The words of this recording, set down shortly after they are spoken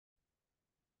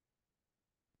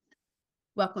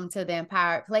Welcome to the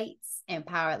Empowered Plates,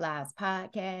 Empowered Lives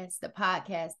podcast, the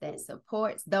podcast that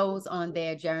supports those on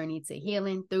their journey to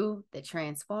healing through the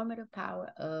transformative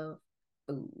power of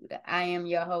food. I am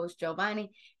your host,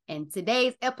 Giovanni, and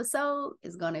today's episode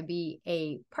is going to be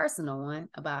a personal one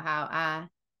about how I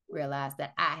realized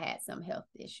that I had some health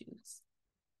issues.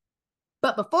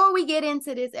 But before we get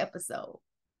into this episode,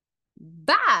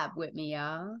 vibe with me,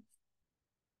 y'all.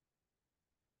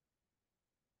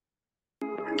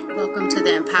 Welcome to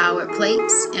the Empowered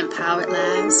Plates, Empowered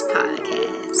Lives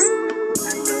podcast.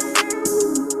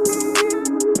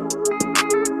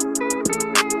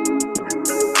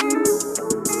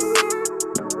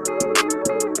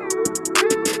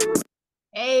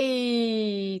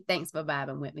 Hey, thanks for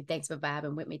vibing with me. Thanks for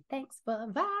vibing with me. Thanks for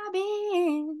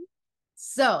vibing.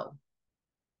 So,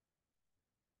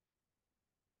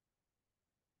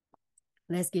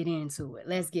 let's get into it.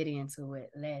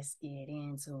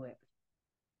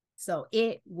 So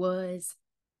it was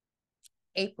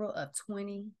April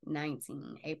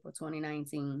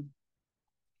 2019.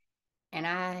 And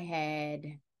I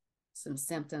had some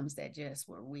symptoms that just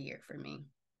were weird for me.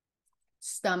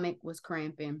 Stomach was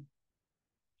cramping.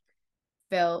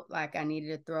 Felt like I needed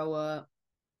to throw up,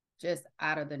 just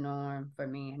out of the norm for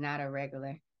me, not a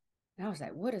regular. And I was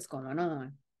like, what is going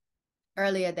on?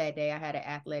 Earlier that day, I had an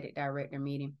athletic director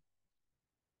meeting.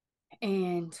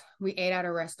 And we ate at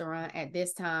a restaurant. At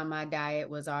this time, my diet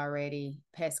was already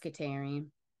pescatarian.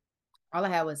 All I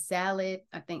had was salad,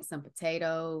 I think some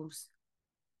potatoes.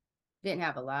 Didn't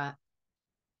have a lot.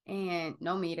 And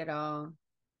no meat at all.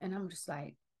 And I'm just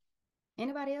like,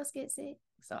 anybody else get sick?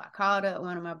 So I called up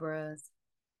one of my bros.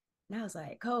 And I was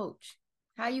like, Coach,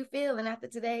 how you feeling after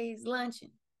today's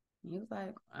luncheon? And he was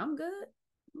like, I'm good.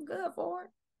 I'm good for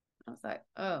it. I was like,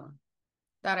 oh,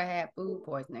 thought I had food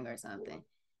poisoning or something.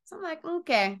 So I'm like,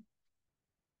 okay.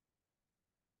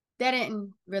 That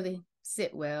didn't really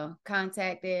sit well.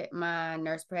 Contacted my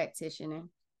nurse practitioner.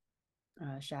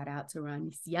 Shout out to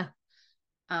Ronicia.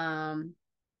 And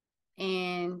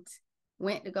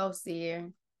went to go see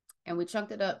her. And we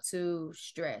chunked it up to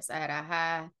stress. I had a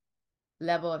high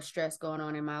level of stress going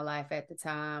on in my life at the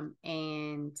time.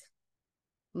 And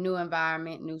new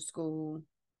environment, new school.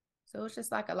 So it's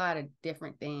just like a lot of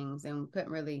different things. And we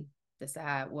couldn't really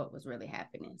decide what was really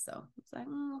happening. So it's like,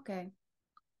 okay.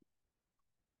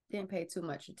 Didn't pay too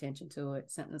much attention to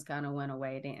it. Symptoms kind of went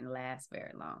away. It didn't last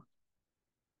very long.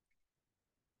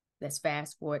 Let's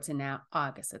fast forward to now,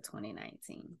 August of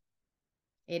 2019.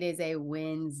 It is a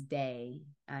Wednesday.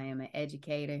 I am an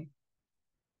educator.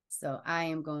 So I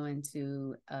am going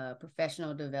to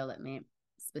professional development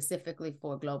specifically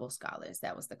for global scholars.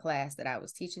 That was the class that I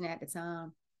was teaching at the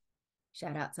time.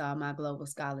 Shout out to all my global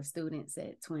scholar students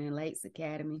at Twin Lakes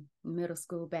Academy, middle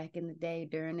school back in the day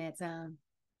during that time.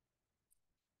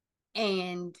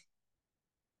 And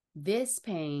this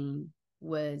pain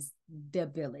was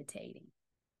debilitating.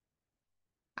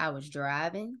 I was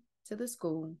driving to the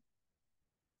school.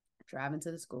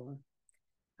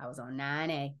 I was on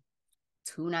 9A,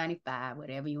 295,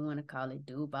 whatever you want to call it,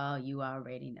 Duval, you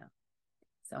already know.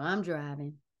 So I'm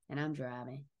driving.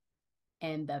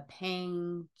 And the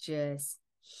pain just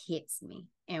hits me.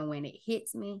 And when it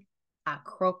hits me, I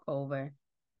croak over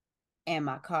and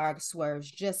my car swerves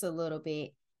just a little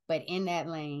bit. But in that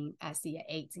lane, I see an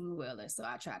 18-wheeler. So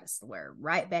I try to swerve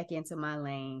right back into my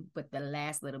lane with the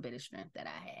last little bit of strength that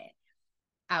I had.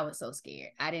 I was so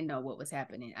scared. I didn't know what was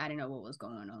happening. I didn't know what was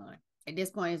going on. At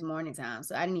this point, it's morning time.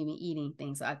 So I didn't even eat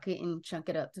anything. So I couldn't chunk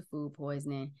it up to food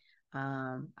poisoning.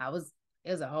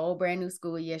 It was a whole brand new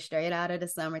school year straight out of the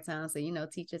summertime. So,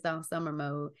 teachers on summer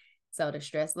mode. So the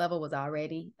stress level was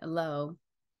already low.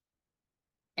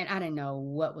 And I didn't know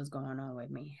what was going on with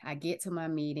me. I get to my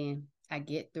meeting. I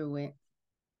get through it.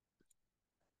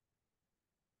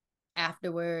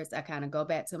 Afterwards, I kind of go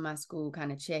back to my school,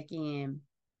 kind of check in.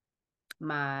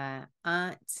 My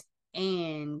aunt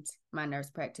and my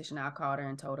nurse practitioner, I called her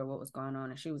and told her what was going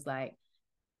on. And she was like,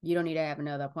 you don't need to have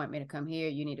another appointment to come here.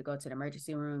 You need to go to the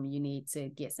emergency room. You need to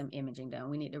get some imaging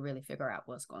done. We need to really figure out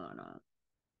what's going on.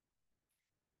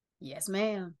 Yes,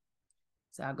 ma'am.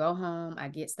 So I go home, I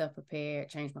get stuff prepared,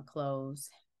 change my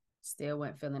clothes, still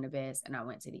wasn't feeling the best, and I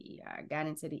went to the ER. Got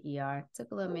into the ER,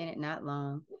 took a little minute, not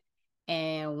long.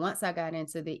 And once I got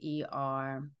into the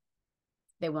ER,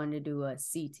 they wanted to do a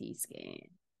CT scan.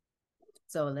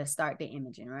 So let's start the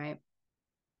imaging, right?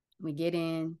 We get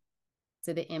in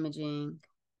to the imaging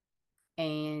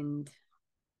and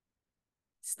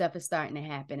stuff is starting to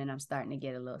happen and I'm starting to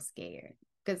get a little scared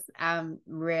because I'm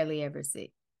rarely ever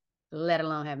sick, let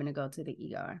alone having to go to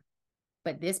the ER.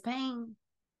 But this pain,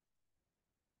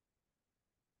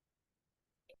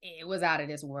 it was out of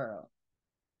this world.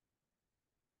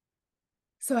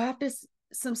 So after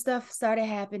some stuff started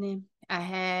happening, I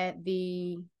had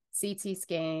the CT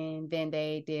scan, then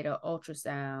they did an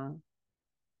ultrasound,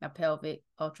 a pelvic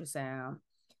ultrasound.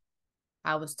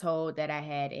 I was told that I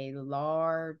had a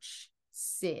large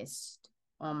cyst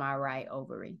on my right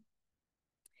ovary.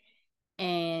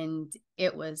 And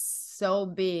it was so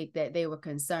big that they were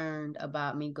concerned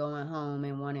about me going home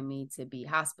and wanted me to be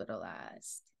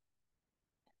hospitalized.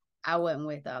 I wasn't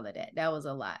with all of that. That was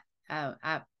a lot.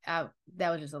 That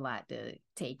was just a lot to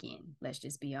take in. Let's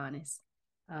just be honest.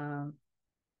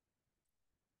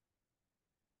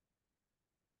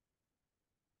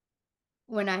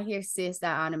 When I hear cyst,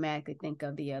 I automatically think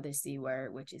of the other C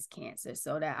word, which is cancer.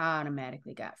 So that I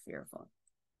automatically got fearful.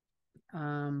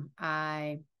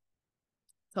 I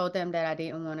told them that I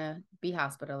didn't want to be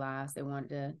hospitalized. They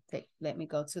wanted to let me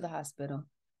go to the hospital,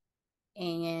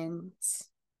 and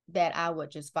that I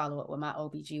would just follow up with my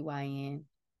OBGYN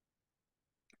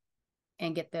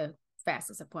and get the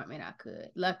fastest appointment I could.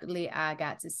 Luckily, I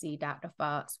got to see Dr.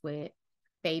 Fox with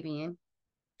Fabian,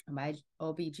 my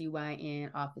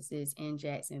OBGYN offices in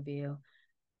Jacksonville.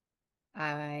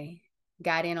 I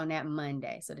got in on that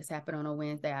Monday. So this happened on a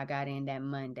Wednesday. I got in that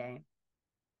Monday.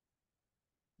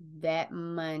 That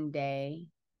Monday,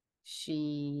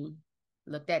 she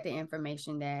looked at the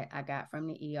information that I got from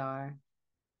the ER.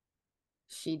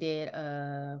 She did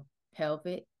a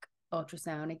pelvic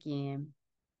ultrasound again.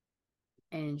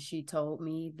 And she told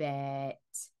me that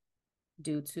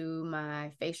due to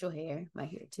my facial hair, my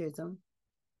hirsutism,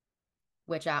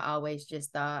 which I always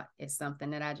just thought is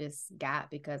something that I just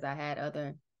got because I had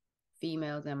other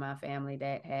females in my family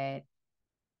that had,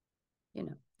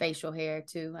 facial hair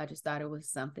too. I just thought it was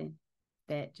something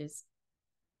that just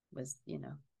was,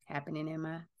 happening in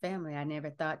my family. I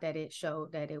never thought that it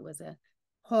showed that it was a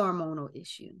hormonal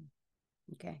issue.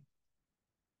 Okay.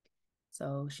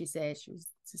 So she said she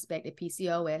suspected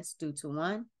PCOS due to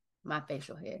one, my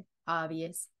facial hair.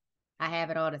 Obvious. I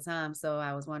have it all the time. So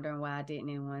I was wondering why I didn't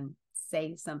anyone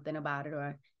say something about it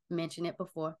or mention it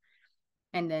before.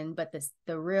 And then, but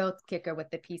the real kicker with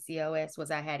the PCOS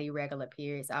was I had irregular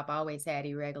periods. I've always had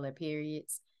irregular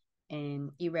periods,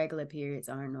 and irregular periods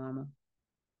aren't normal.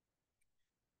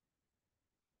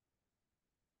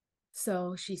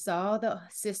 So she saw the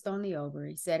cyst on the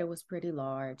ovary, said it was pretty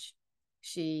large.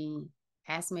 She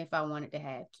asked me if I wanted to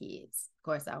have kids. Of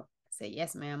course, I said,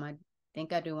 yes, ma'am. I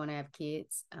think I do want to have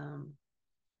kids.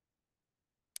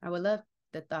 I would love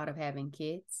the thought of having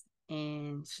kids.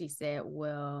 And she said,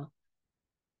 well,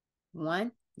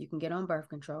 one, you can get on birth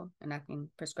control and I can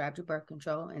prescribe you birth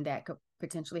control, and that could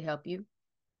potentially help you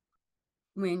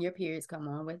when your periods come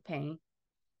on with pain.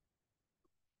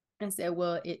 I said,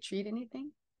 will it treat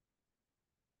anything?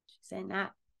 She said,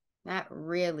 not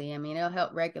really. I mean, it'll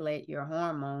help regulate your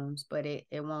hormones, but it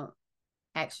won't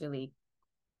actually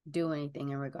do anything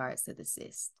in regards to the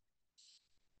cyst.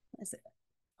 I said,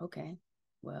 okay,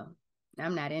 well,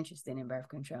 I'm not interested in birth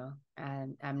control.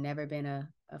 I've never been a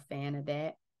fan of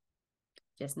that.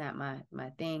 Just not my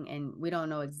thing. And we don't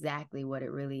know exactly what it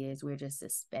really is. We're just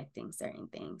suspecting certain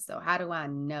things. So how do I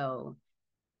know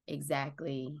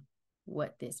exactly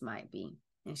what this might be?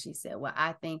 And she said, well,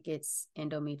 I think it's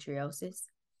endometriosis.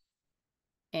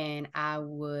 And I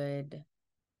would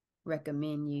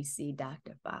recommend you see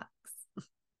Dr. Fox.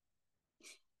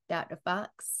 Dr.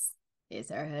 Fox is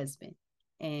her husband,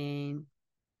 and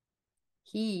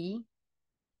he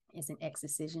is an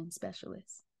excision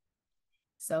specialist.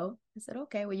 So I said,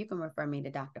 okay, well, you can refer me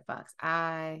to Dr. Fox.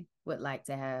 I would like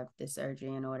to have the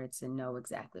surgery in order to know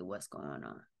exactly what's going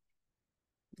on.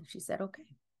 And she said, okay.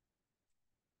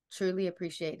 Truly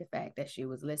appreciate the fact that she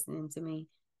was listening to me.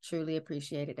 Truly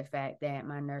appreciated the fact that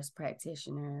my nurse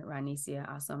practitioner,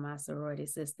 Ranicia, also my sorority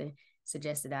sister,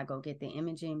 suggested I go get the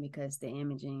imaging, because the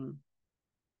imaging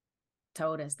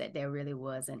told us that there really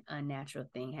was an unnatural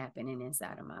thing happening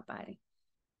inside of my body.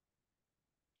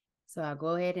 So I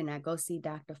go ahead and I go see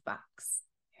Dr. Fox,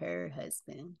 her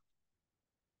husband.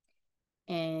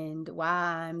 And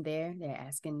while I'm there, they're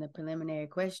asking the preliminary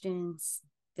questions.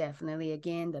 Definitely,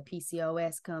 again, the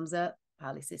PCOS comes up,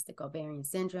 polycystic ovarian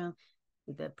syndrome,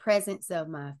 with the presence of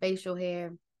my facial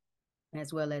hair,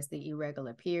 as well as the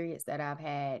irregular periods that I've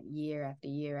had year after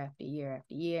year after year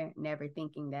after year, never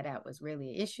thinking that was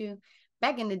really an issue.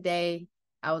 Back in the day,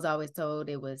 I was always told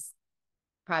it was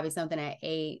probably something I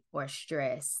ate or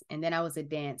stress. And then I was a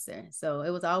dancer. So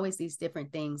it was always these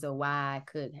different things of why I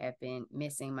could have been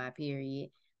missing my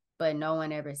period. But no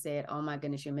one ever said, oh my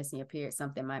goodness, you're missing your period.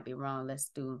 Something might be wrong. Let's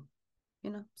do,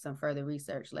 some further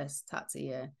research. Let's talk to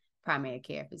your primary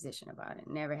care physician about it.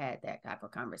 Never had that type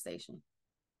of conversation.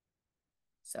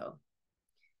 So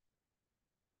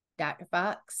Dr.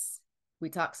 Fox We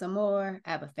talked some more.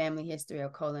 I have a family history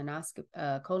of colon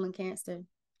cancer.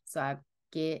 So I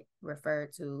get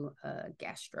referred to a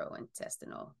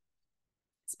gastrointestinal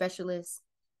specialist.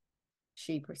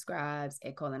 She prescribes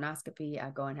a colonoscopy.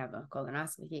 I go and have a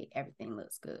colonoscopy. Everything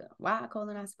looks good. Why a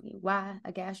colonoscopy? Why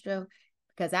a gastro?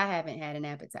 Because I haven't had an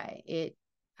appetite.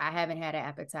 I haven't had an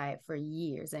appetite for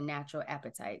years, a natural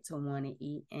appetite to want to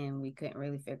eat, and we couldn't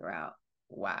really figure out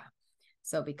why.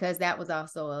 So because that was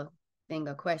also a thing,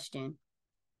 a question,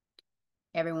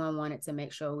 everyone wanted to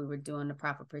make sure we were doing the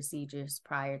proper procedures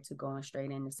prior to going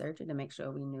straight into surgery to make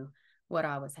sure we knew what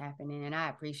all was happening. And I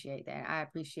appreciate that. I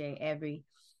appreciate every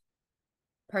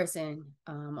person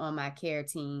on my care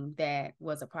team that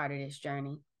was a part of this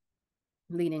journey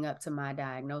leading up to my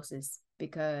diagnosis,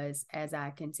 because as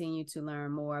I continue to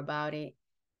learn more about it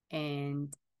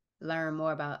and learn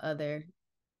more about other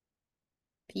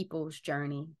people's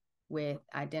journey with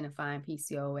identifying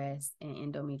PCOS and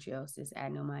endometriosis,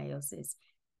 adenomyosis,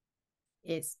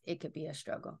 it could be a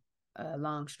struggle, a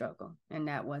long struggle. And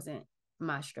that wasn't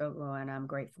my struggle, and I'm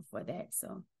grateful for that.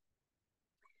 So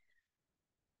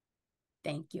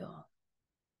thank you all.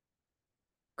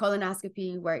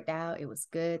 Colonoscopy worked out. It was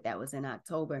good. That was in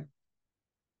October.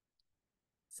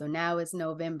 So now it's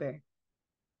November,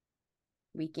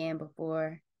 weekend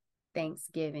before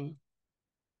Thanksgiving.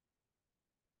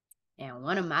 And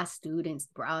one of my students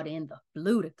brought in the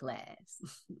flu to class.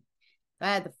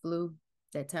 I had the flu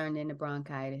that turned into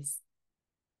bronchitis.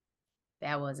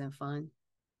 That wasn't fun.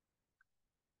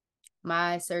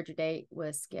 My surgery date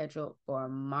was scheduled for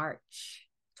March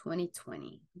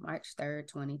 2020, March 3rd,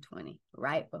 2020,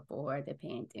 right before the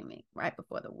pandemic, right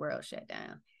before the world shut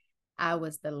down. I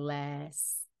was the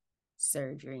last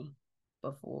surgery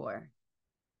before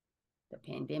the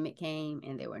pandemic came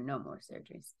and there were no more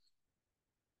surgeries.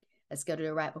 I scheduled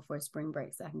it right before spring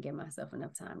break so I can give myself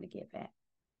enough time to get back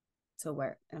to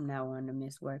work. I'm not wanting to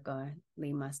miss work or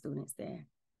leave my students there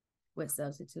with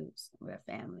substitutes, with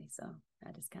family. So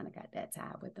I just kind of got that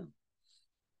tied with them.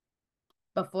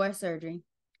 Before surgery,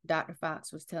 Dr.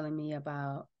 Fox was telling me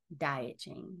about diet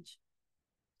change.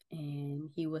 And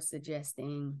he was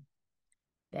suggesting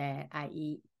that I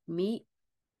eat meat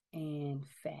and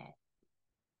fat,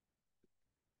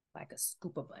 like a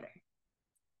scoop of butter.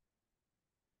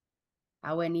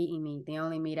 I wasn't eating meat. The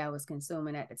only meat I was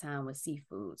consuming at the time was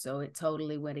seafood. So it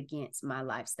totally went against my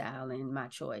lifestyle and my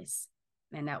choice.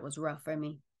 And that was rough for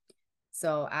me.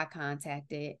 So I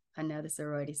contacted another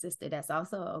sorority sister that's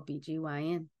also an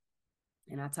OBGYN.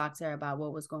 And I talked to her about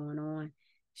what was going on.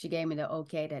 She gave me the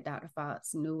okay that Dr.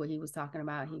 Fox knew what he was talking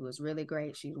about. He was really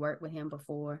great. She'd worked with him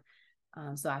before.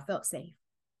 So I felt safe.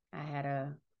 I had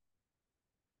a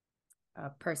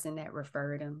person that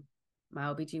referred him. My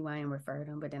OBGYN referred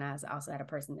him, but then I also had a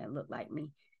person that looked like me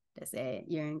that said,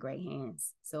 you're in great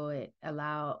hands. So it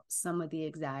allowed some of the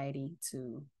anxiety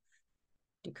to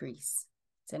decrease,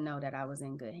 to know that I was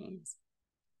in good hands.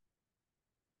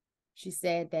 She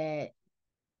said that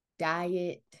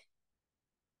diet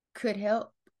could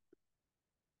help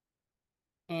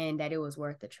and that it was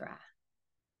worth a try.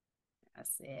 I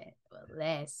said, well,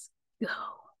 let's go.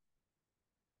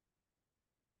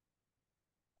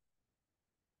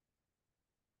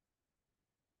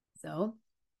 So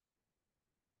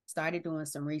started doing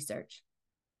some research.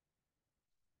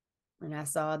 And I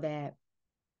saw that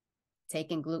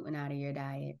taking gluten out of your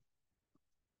diet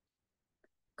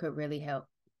could really help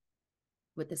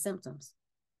with the symptoms.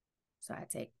 So I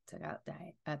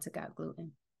took out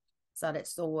gluten. Saw that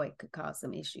soy could cause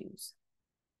some issues.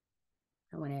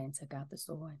 I went in and took out the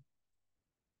soy.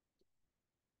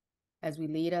 As we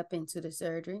lead up into the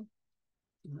surgery,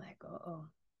 I'm like, oh,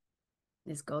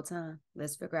 it's go time.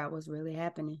 Let's figure out what's really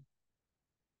happening.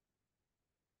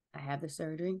 I have the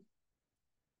surgery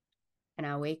and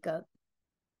I wake up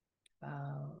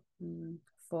about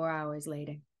 4 hours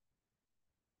later.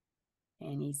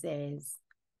 And he says,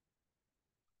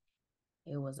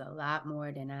 it was a lot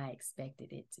more than I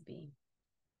expected it to be.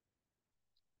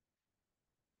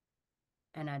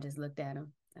 And I just looked at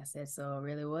him. I said, so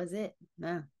really was it?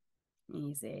 No. And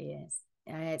he said, yes.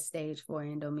 I had stage 4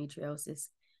 endometriosis.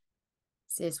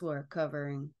 Cysts were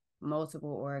covering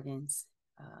multiple organs.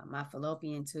 My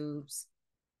fallopian tubes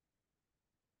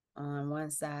on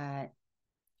one side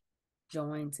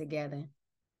joined together.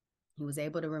 He was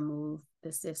able to remove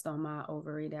the cyst on my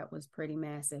ovary that was pretty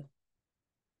massive.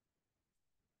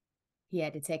 He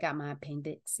had to take out my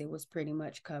appendix. It was pretty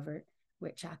much covered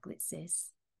with chocolate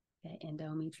cysts, that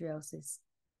endometriosis.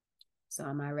 So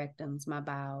on my rectums, my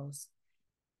bowels.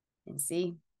 And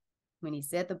see, when he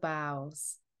said the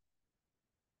bowels,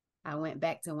 I went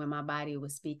back to when my body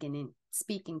was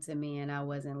speaking to me and I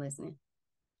wasn't listening.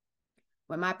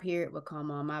 when my period would come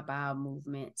on, my bowel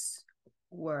movements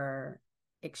were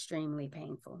extremely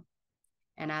painful.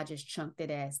 And I just chunked it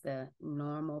as the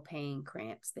normal pain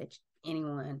cramps that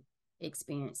anyone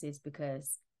experiences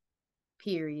because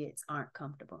periods aren't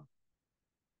comfortable.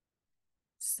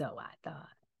 So I thought.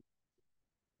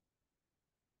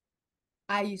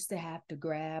 I used to have to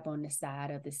grab on the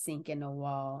side of the sink in the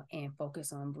wall and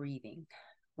focus on breathing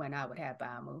when I would have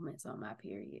bowel movements on my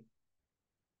period.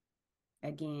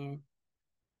 Again,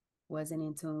 wasn't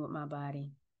in tune with my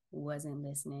body, wasn't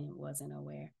listening, wasn't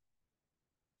aware.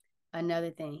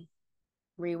 Another thing,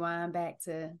 rewind back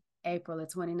to April of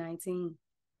 2019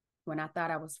 when I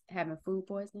thought I was having food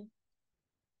poisoning.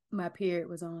 My period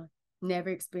was on. Never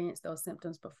experienced those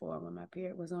symptoms before when my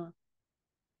period was on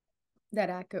that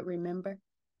I could remember.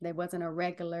 There wasn't a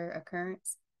regular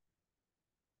occurrence.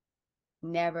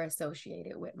 Never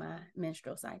associated with my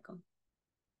menstrual cycle.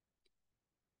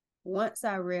 Once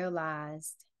I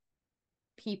realized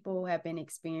people have been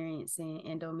experiencing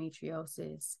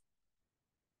endometriosis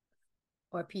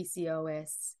or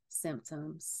PCOS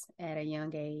symptoms at a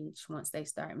young age once they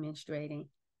start menstruating,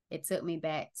 it took me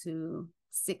back to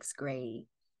 6th grade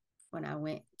when I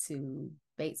went to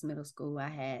Bates Middle School. I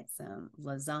had some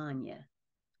lasagna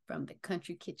from the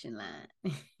country kitchen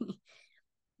line.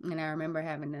 And I remember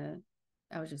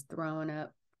I was just throwing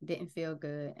up, didn't feel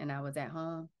good, and I was at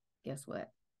home. Guess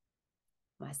what?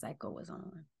 My cycle was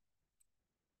on.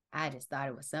 I just thought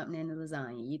it was something in the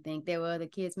lasagna. You think there were other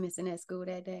kids missing at school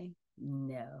that day?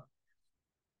 No.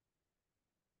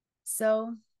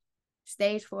 So,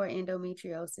 stage 4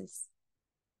 endometriosis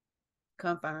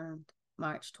confirmed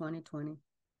March 2020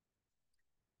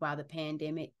 while the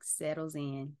pandemic settles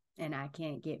in and I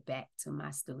can't get back to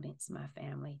my students, my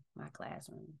family, my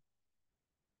classroom.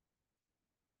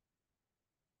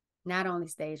 Not only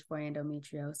stage 4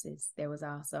 endometriosis, there was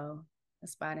also a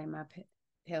spot in my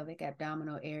pelvic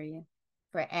abdominal area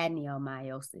for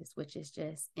adenomyosis, which is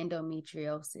just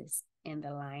endometriosis in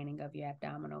the lining of your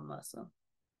abdominal muscle.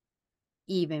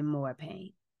 Even more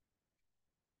pain.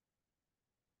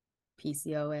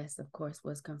 PCOS, of course,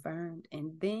 was confirmed.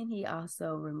 And then he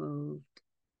also removed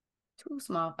 2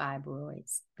 small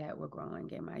fibroids that were growing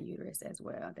in my uterus as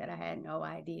well that I had no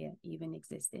idea even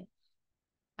existed.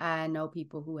 I know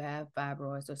people who have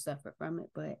fibroids or suffer from it,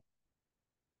 but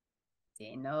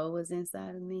didn't know it was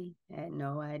inside of me. Had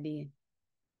no idea.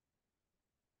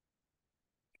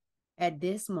 At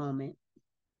this moment,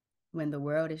 when the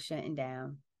world is shutting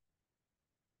down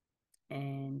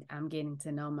and I'm getting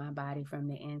to know my body from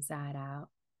the inside out,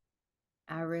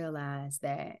 I realized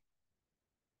that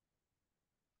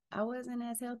I wasn't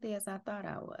as healthy as I thought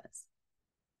I was.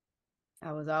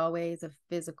 I was always a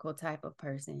physical type of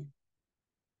person.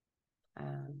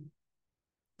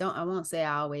 I won't say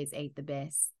I always ate the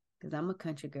best because I'm a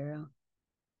country girl.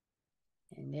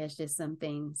 And there's just some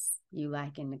things you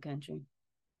like in the country.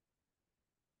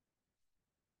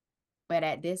 But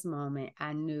at this moment,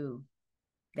 I knew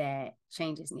that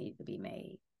changes needed to be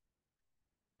made.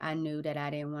 I knew that I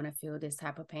didn't want to feel this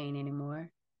type of pain anymore.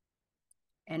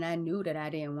 And I knew that I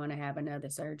didn't want to have another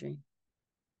surgery.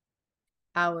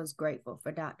 I was grateful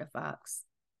for Dr. Fox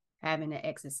having an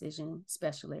excision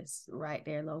specialist right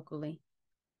there locally,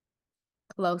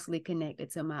 closely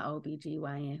connected to my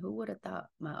OBGYN. Who would have thought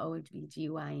my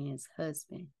OBGYN's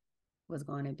husband was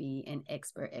going to be an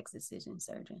expert excision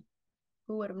surgeon?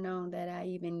 Who would have known that I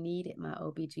even needed my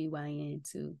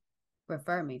OBGYN to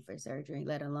refer me for surgery,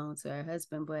 let alone to her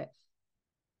husband? But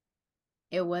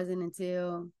it wasn't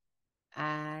until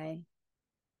I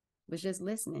was just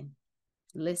listening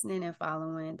and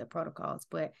following the protocols.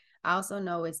 But I also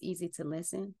know it's easy to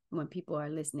listen when people are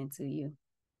listening to you.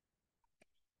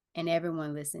 And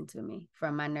everyone listened to me,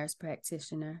 from my nurse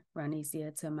practitioner,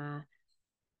 Ronisia, to my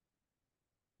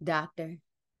doctor,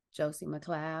 Josie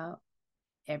McLeod.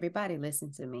 Everybody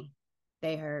listened to me.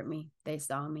 They heard me. They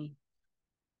saw me.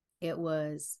 It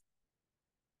was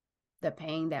the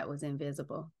pain that was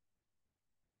invisible,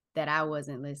 that I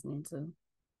wasn't listening to,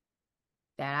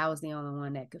 that I was the only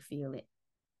one that could feel it.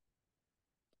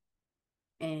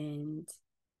 And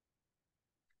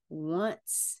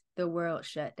once the world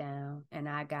shut down and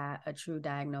I got a true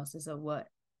diagnosis of what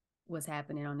was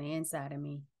happening on the inside of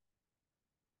me,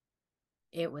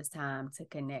 it was time to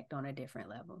connect on a different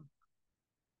level.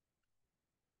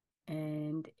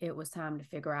 And it was time to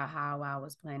figure out how I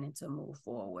was planning to move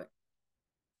forward.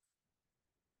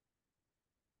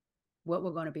 What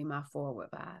were going to be my forward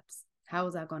vibes? How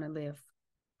was I going to live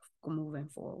moving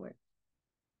forward?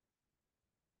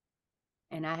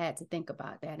 And I had to think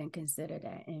about that and consider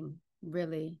that and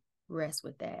really rest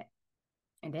with that.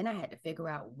 And then I had to figure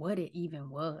out what it even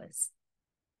was.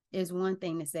 It's one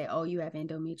thing to say, oh, you have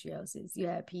endometriosis, you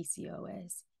have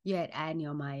PCOS, you had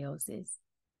adenomyosis.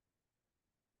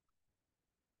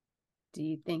 Do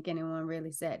you think anyone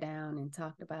really sat down and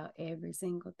talked about every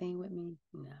single thing with me?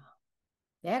 No.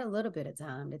 They had a little bit of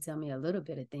time to tell me a little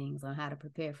bit of things on how to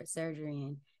prepare for surgery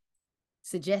and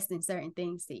suggesting certain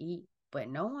things to eat, but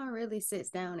no one really sits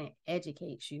down and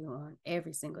educates you on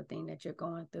every single thing that you're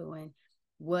going through and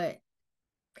what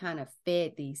kind of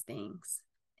fed these things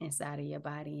inside of your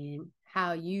body and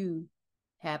how you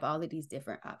have all of these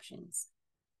different options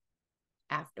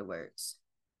afterwards.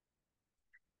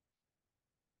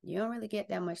 You don't really get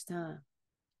that much time.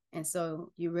 And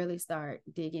so you really start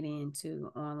digging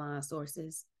into online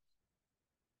sources.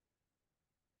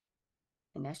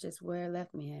 And that's just where it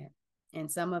left me at.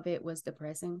 And some of it was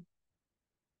depressing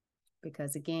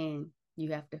because, again,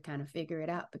 you have to kind of figure it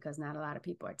out because not a lot of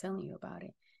people are telling you about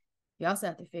it. You also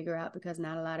have to figure out because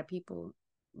not a lot of people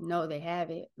know they have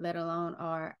it, let alone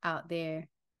are out there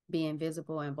being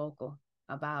visible and vocal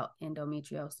about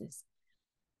endometriosis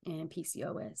and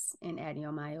PCOS and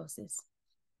adenomyosis.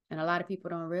 And a lot of people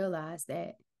don't realize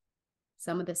that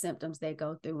some of the symptoms they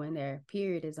go through when their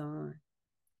period is on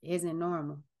isn't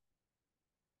normal.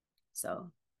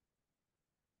 So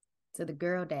to the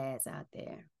girl dads out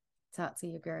there, talk to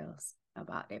your girls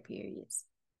about their periods.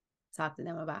 Talk to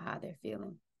them about how they're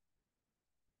feeling.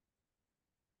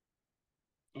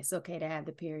 It's okay to have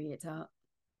the period talk.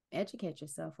 Educate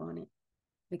yourself on it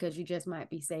because you just might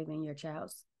be saving your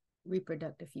child's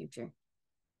reproductive future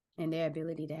and their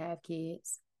ability to have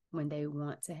kids when they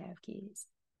want to have kids.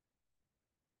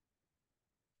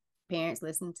 Parents,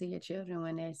 listen to your children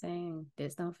when they're saying,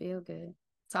 this don't feel good.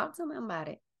 Talk to them about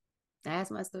it. I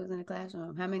asked my students in the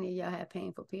classroom, how many of y'all have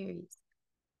painful periods?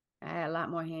 I had a lot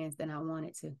more hands than I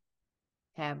wanted to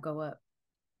have go up.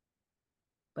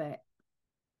 But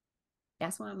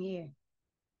that's why I'm here.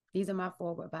 These are my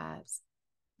forward vibes.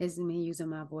 This is me using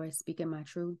my voice, speaking my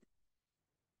truth.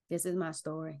 This is my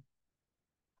story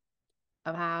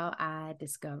of how I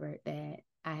discovered that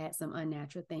I had some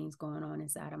unnatural things going on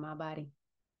inside of my body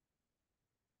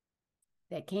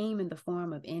that came in the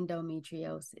form of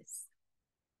endometriosis,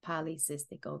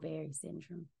 polycystic ovary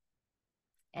syndrome,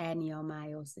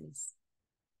 adenomyosis,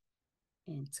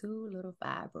 and 2 little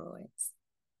fibroids.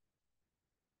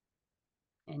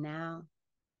 And now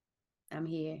I'm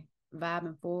here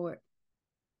vibing forward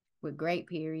with great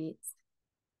periods,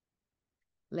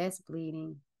 less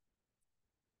bleeding,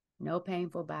 no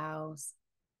painful bowels,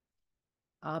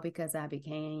 all because I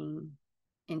became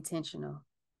intentional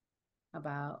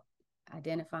about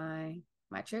identifying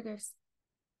my triggers,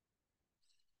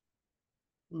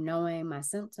 knowing my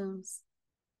symptoms,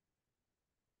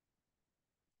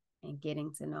 and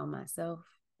getting to know myself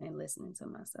and listening to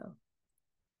myself.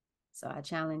 So I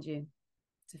challenge you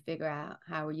to figure out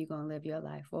how are you going to live your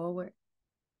life forward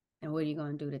and what are you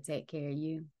going to do to take care of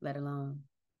you, let alone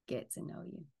get to know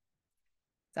you.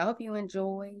 So I hope you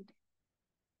enjoyed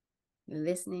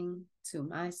listening to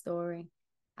my story.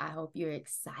 I hope you're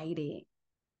excited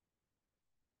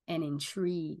and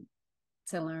intrigued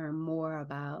to learn more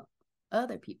about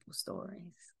other people's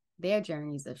stories, their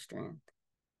journeys of strength,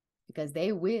 because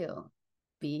they will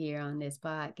be here on this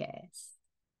podcast.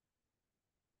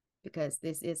 Because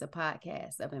this is a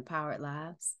podcast of empowered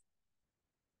lives.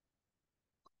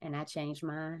 And I changed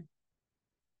mine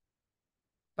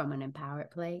from an empowered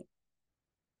plate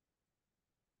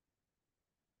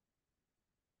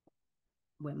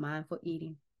with mindful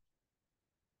eating.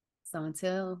 So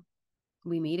until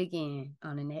we meet again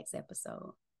on the next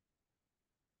episode,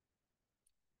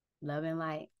 love and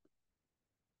light,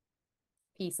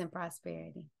 peace and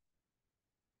prosperity.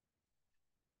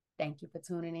 Thank you for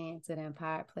tuning in to the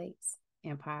Empowered Plates,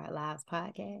 Empowered Lives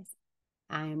podcast.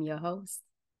 I am your host,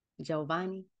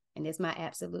 Giovanni, and it's my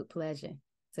absolute pleasure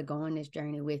to go on this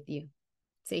journey with you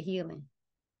to healing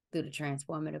through the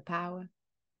transformative power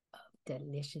of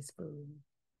delicious food.